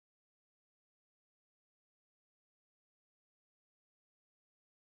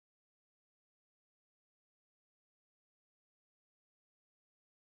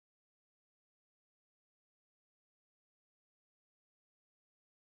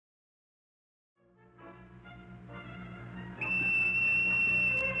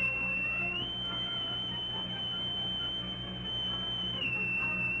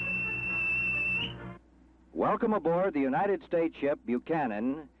Welcome aboard the United States ship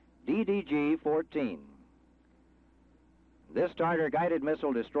Buchanan, DDG-14. This tartar-guided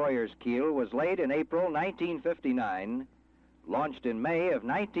missile destroyer's keel was laid in April 1959, launched in May of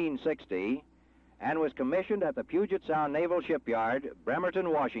 1960, and was commissioned at the Puget Sound Naval Shipyard,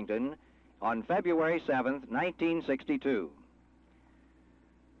 Bremerton, Washington, on February 7, 1962.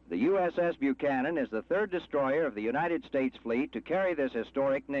 The USS Buchanan is the third destroyer of the United States fleet to carry this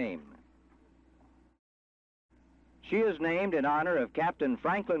historic name. She is named in honor of Captain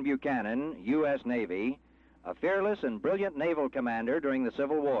Franklin Buchanan, U.S. Navy, a fearless and brilliant naval commander during the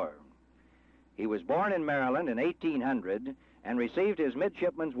Civil War. He was born in Maryland in 1800 and received his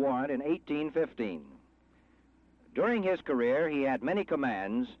midshipman's warrant in 1815. During his career, he had many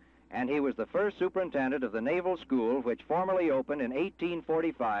commands, and he was the first superintendent of the Naval School, which formally opened in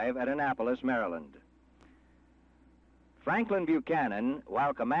 1845 at Annapolis, Maryland. Franklin Buchanan,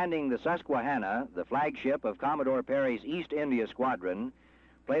 while commanding the Susquehanna, the flagship of Commodore Perry's East India Squadron,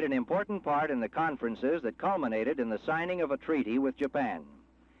 played an important part in the conferences that culminated in the signing of a treaty with Japan.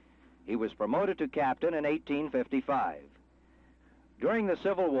 He was promoted to captain in 1855. During the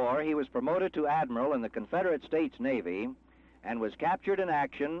Civil War, he was promoted to admiral in the Confederate States Navy and was captured in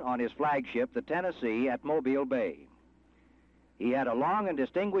action on his flagship, the Tennessee, at Mobile Bay. He had a long and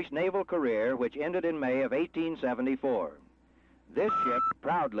distinguished naval career which ended in May of 1874. This ship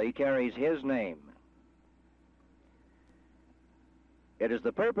proudly carries his name. It is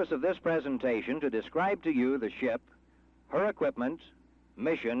the purpose of this presentation to describe to you the ship, her equipment,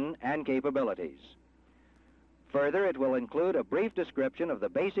 mission, and capabilities. Further, it will include a brief description of the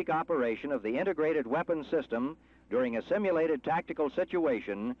basic operation of the integrated weapon system during a simulated tactical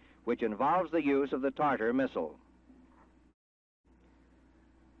situation which involves the use of the Tartar missile.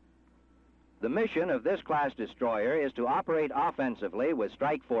 The mission of this class destroyer is to operate offensively with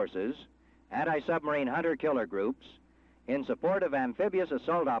strike forces, anti-submarine hunter-killer groups, in support of amphibious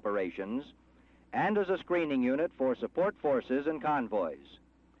assault operations, and as a screening unit for support forces and convoys.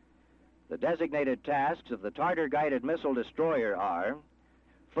 The designated tasks of the Tartar-guided missile destroyer are,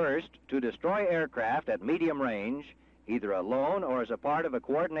 first, to destroy aircraft at medium range, either alone or as a part of a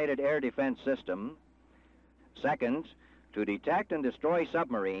coordinated air defense system. Second, to detect and destroy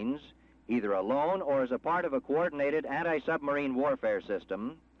submarines, either alone or as a part of a coordinated anti-submarine warfare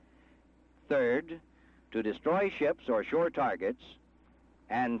system. Third, to destroy ships or shore targets.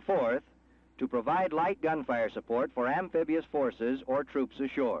 And fourth, to provide light gunfire support for amphibious forces or troops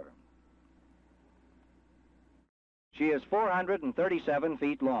ashore. She is 437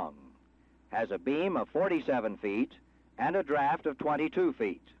 feet long, has a beam of 47 feet, and a draft of 22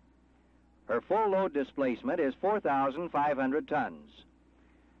 feet. Her full load displacement is 4,500 tons.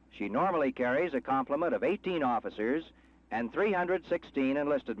 She normally carries a complement of 18 officers and 316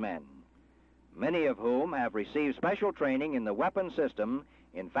 enlisted men, many of whom have received special training in the weapon system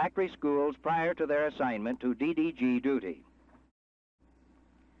in factory schools prior to their assignment to DDG duty.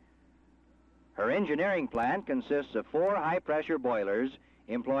 Her engineering plant consists of 4 high-pressure boilers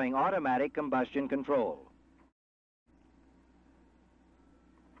employing automatic combustion control.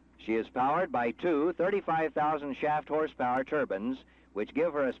 She is powered by 2 35,000 shaft horsepower turbines which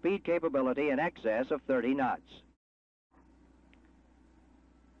give her a speed capability in excess of 30 knots.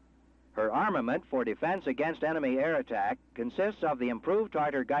 Her armament for defense against enemy air attack consists of the improved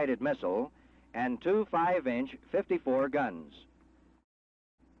Tartar-guided missile and 2 5-inch 54 guns.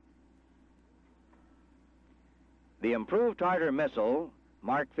 The improved Tartar missile,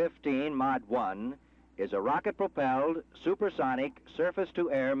 Mark 15 Mod 1, is a rocket-propelled, supersonic,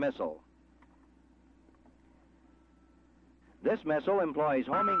 surface-to-air missile. This missile employs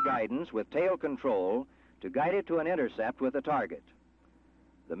homing guidance with tail control to guide it to an intercept with a target.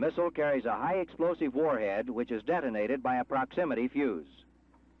 The missile carries a high explosive warhead which is detonated by a proximity fuse.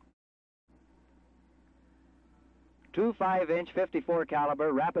 2 5-inch 54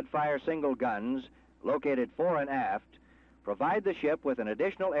 caliber rapid-fire single guns located fore and aft provide the ship with an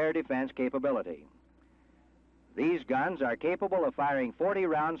additional air defense capability. These guns are capable of firing 40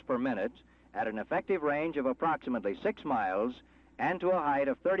 rounds per minute at an effective range of approximately 6 miles and to a height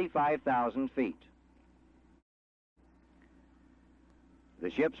of 35,000 feet.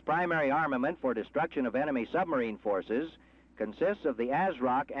 The ship's primary armament for destruction of enemy submarine forces consists of the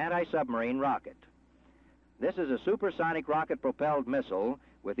ASROC anti-submarine rocket. This is a supersonic rocket-propelled missile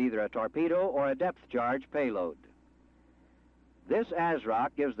with either a torpedo or a depth charge payload. This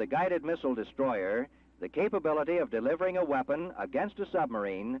ASROC gives the guided missile destroyer the capability of delivering a weapon against a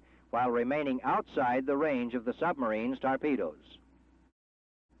submarine while remaining outside the range of the submarine's torpedoes.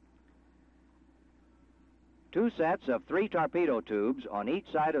 2 sets of 3 torpedo tubes on each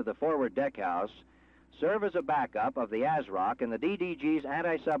side of the forward deckhouse serve as a backup of the ASROC in the DDG's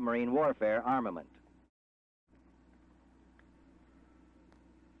anti-submarine warfare armament.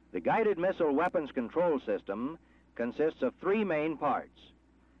 The Guided Missile Weapons Control System consists of three main parts: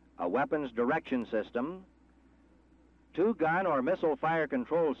 a weapons direction system, two gun or missile fire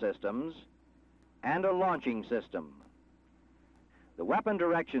control systems, and a launching system. The weapon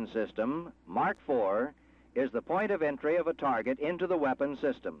direction system, Mark IV, is the point of entry of a target into the weapon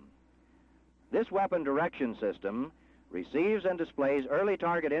system. This weapon direction system receives and displays early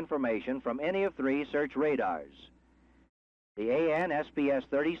target information from any of three search radars: the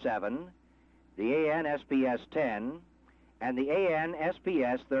AN-SPS-37, the AN-SPS-10, and the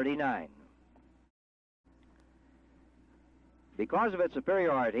AN-SPS-39. Because of its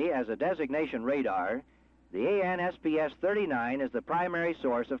superiority as a designation radar, the AN-SPS-39 is the primary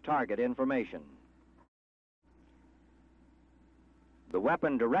source of target information. The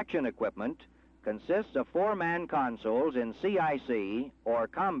weapon direction equipment consists of four-man consoles in CIC, or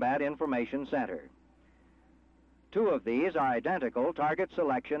Combat Information Center. Two of these are identical target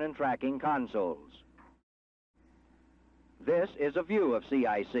selection and tracking consoles. This is a view of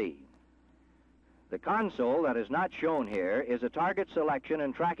CIC. The console that is not shown here is a target selection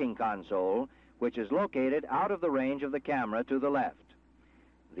and tracking console, which is located out of the range of the camera to the left.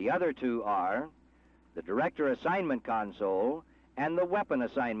 The other two are the Director Assignment Console and the Weapon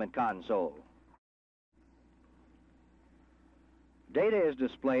Assignment Console. Data is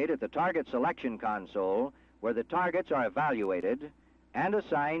displayed at the Target Selection Console, where the targets are evaluated and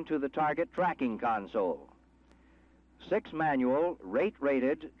assigned to the Target Tracking Console. 6 manual,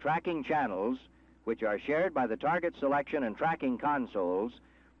 rate-rated tracking channels, which are shared by the Target Selection and Tracking Consoles,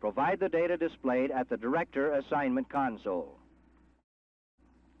 provide the data displayed at the Director Assignment Console.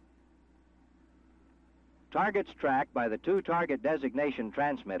 Targets tracked by the 2 target designation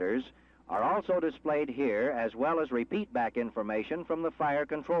transmitters are also displayed here, as well as repeat back information from the fire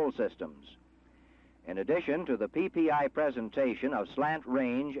control systems. In addition to the PPI presentation of slant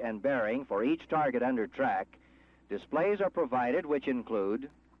range and bearing for each target under track, displays are provided which include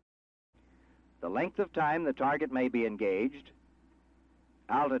the length of time the target may be engaged,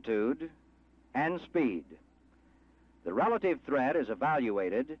 altitude, and speed. The relative threat is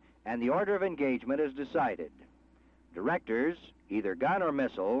evaluated and the order of engagement is decided. Directors, either gun or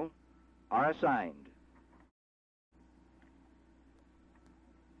missile, are assigned.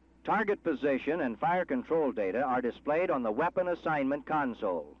 Target position and fire control data are displayed on the Weapon Assignment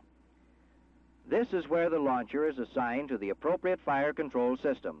Console. This is where the launcher is assigned to the appropriate fire control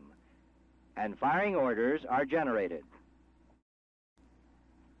system, and firing orders are generated.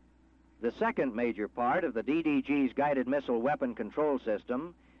 The second major part of the DDG's Guided Missile Weapon Control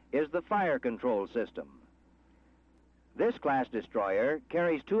System is the fire control system. This class destroyer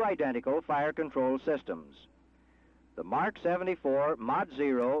carries 2 identical fire control systems. The Mark 74 Mod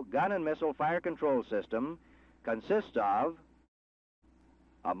 0 gun and missile fire control system consists of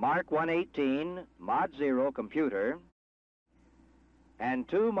a Mark 118 Mod 0 computer and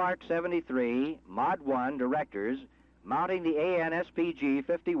 2 Mark 73 Mod 1 directors mounting the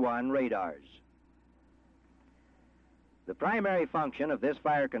AN-SPG-51 radars. The primary function of this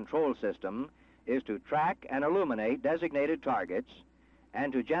fire control system is to track and illuminate designated targets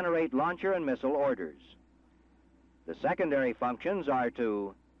and to generate launcher and missile orders. The secondary functions are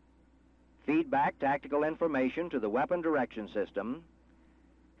to feed back tactical information to the weapon direction system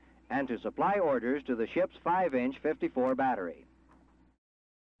and to supply orders to the ship's 5-inch 54 battery.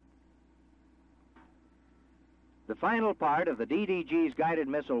 The final part of the DDG's Guided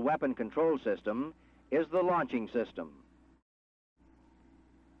Missile Weapon Control System is the launching system.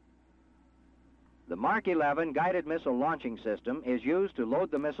 The Mark 11 Guided Missile Launching System is used to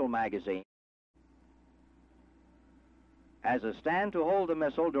load the missile magazine, as a stand to hold the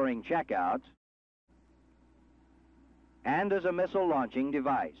missile during checkout, and as a missile launching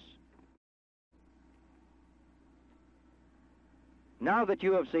device. Now that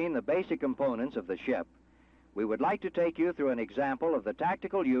you have seen the basic components of the ship, we would like to take you through an example of the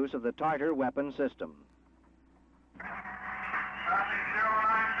tactical use of the Tartar weapon system.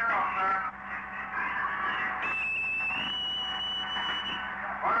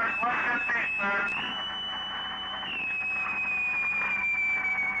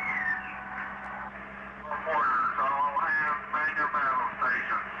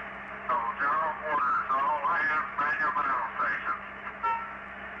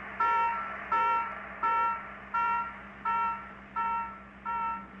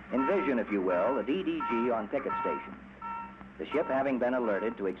 Envision, if you will, the DDG on picket station. The ship, having been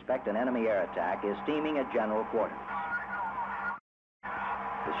alerted to expect an enemy air attack, is steaming at general quarters.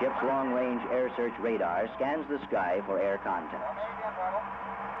 The ship's long-range air search radar scans the sky for air contacts.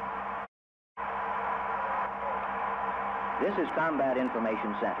 This is Combat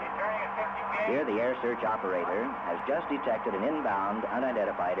Information Center. Here, the air search operator has just detected an inbound,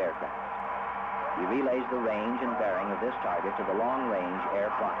 unidentified aircraft. He relays the range and bearing of this target to the long-range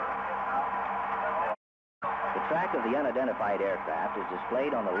air plotter. The track of the unidentified aircraft is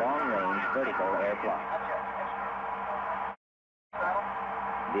displayed on the long-range vertical air plot.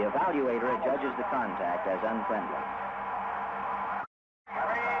 The evaluator adjudges the contact as unfriendly.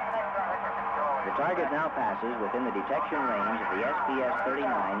 The target now passes within the detection range of the SPS-39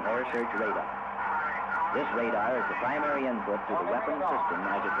 air search radar. This radar is the primary input to the weapons system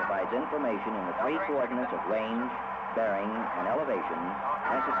as it provides information in the three coordinates of range, bearing, and elevation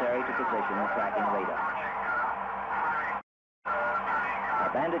necessary to position the tracking radar.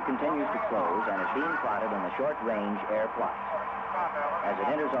 Our bandit continues to close and is being plotted on the short-range air plot. As it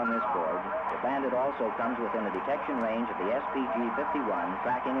enters on this board, the bandit also comes within the detection range of the SPG-51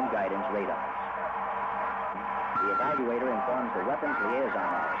 tracking and guidance radars. The evaluator informs the weapons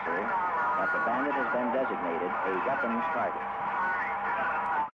liaison officer that the bandit has been designated a weapons target.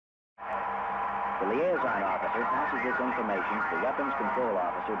 The liaison officer passes this information to the weapons control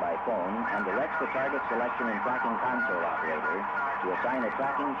officer by phone and directs the target selection and tracking console operator to assign a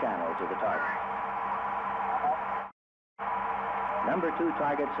tracking channel to the target. Number 2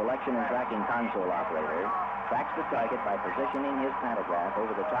 target selection and tracking console operator tracks the target by positioning his pantograph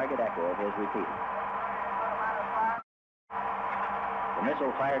over the target echo of his repeater. The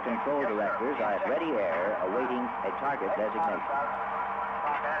missile fire control directors are at ready air awaiting a target designation.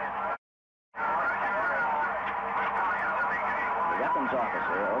 The weapons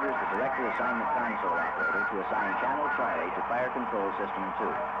officer orders the director assignment console operator to assign Channel Charlie to Fire Control System 2.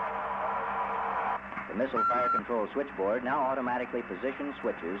 The missile fire control switchboard now automatically positions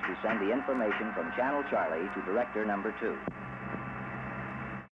switches to send the information from Channel Charlie to Director Number 2.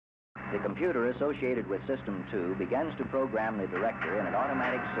 The computer associated with System 2 begins to program the director in an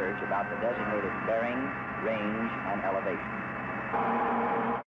automatic search about the designated bearing, range, and elevation.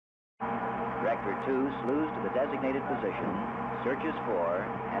 Director 2 slews to the designated position, searches for,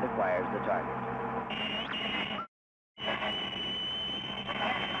 and acquires the target.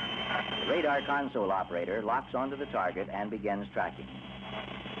 The radar console operator locks onto the target and begins tracking.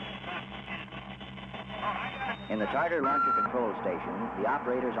 In the Tartar Launcher Control Station, the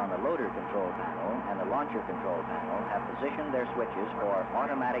operators on the loader control panel and the launcher control panel have positioned their switches for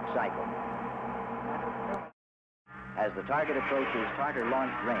automatic cycle. As the target approaches Tartar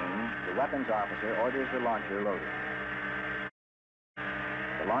launch range, the weapons officer orders the launcher loaded.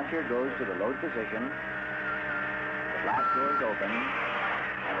 The launcher goes to the load position, the blast door is open,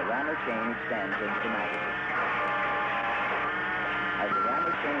 and the rammer chain extends into the magazine. As the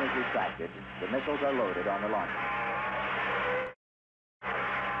rammer chain is retracted, the missiles are loaded on the launcher.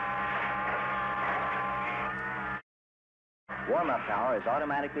 Warm-up power is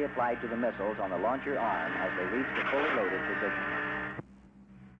automatically applied to the missiles on the launcher arm as they reach the fully loaded position.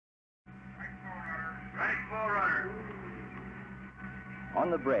 Right full rudder. On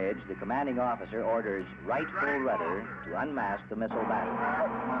the bridge, the commanding officer orders right full rudder to unmast the missile battery.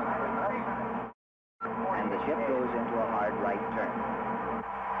 And the ship goes into a hard right turn.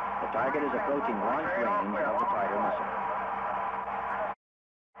 The target is approaching launch range of the Tartar missile.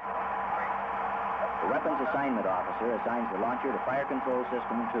 The weapons assignment officer assigns the launcher to Fire Control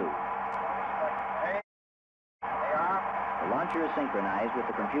System 2. The launcher is synchronized with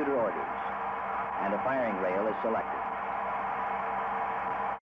the computer orders, and a firing rail is selected.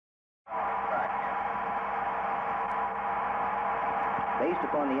 Based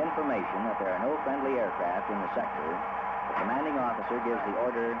upon the information that there are no friendly aircraft in the sector, the commanding officer gives the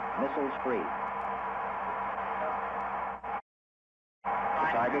order, missiles free. The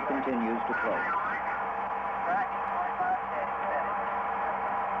target continues to close.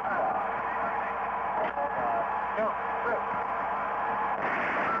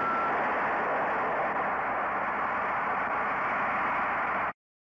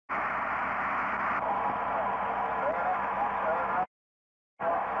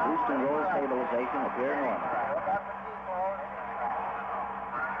 Boost and roll stabilization appear normal.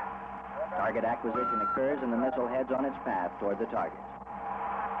 Target acquisition occurs and the missile heads on its path toward the target.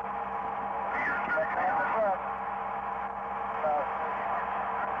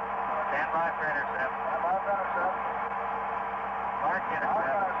 Stand by for intercept. Stand by for intercept. Mark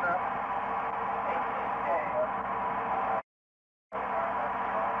intercept.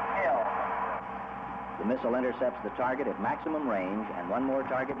 The missile intercepts the target at maximum range, and one more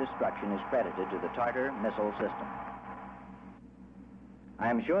target destruction is credited to the Tartar missile system. I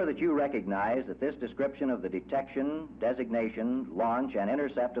am sure that you recognize that this description of the detection, designation, launch, and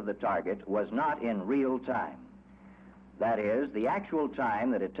intercept of the target was not in real time. That is, the actual time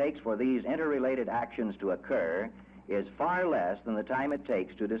that it takes for these interrelated actions to occur is far less than the time it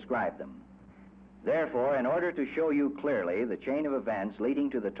takes to describe them. Therefore, in order to show you clearly the chain of events leading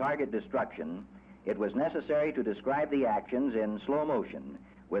to the target destruction, it was necessary to describe the actions in slow motion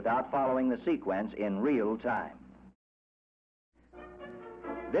without following the sequence in real time.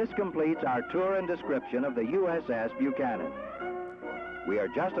 This completes our tour and description of the USS Buchanan. We are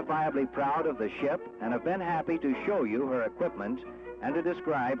justifiably proud of the ship and have been happy to show you her equipment and to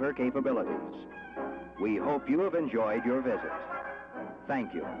describe her capabilities. We hope you have enjoyed your visit.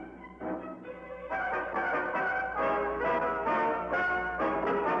 Thank you.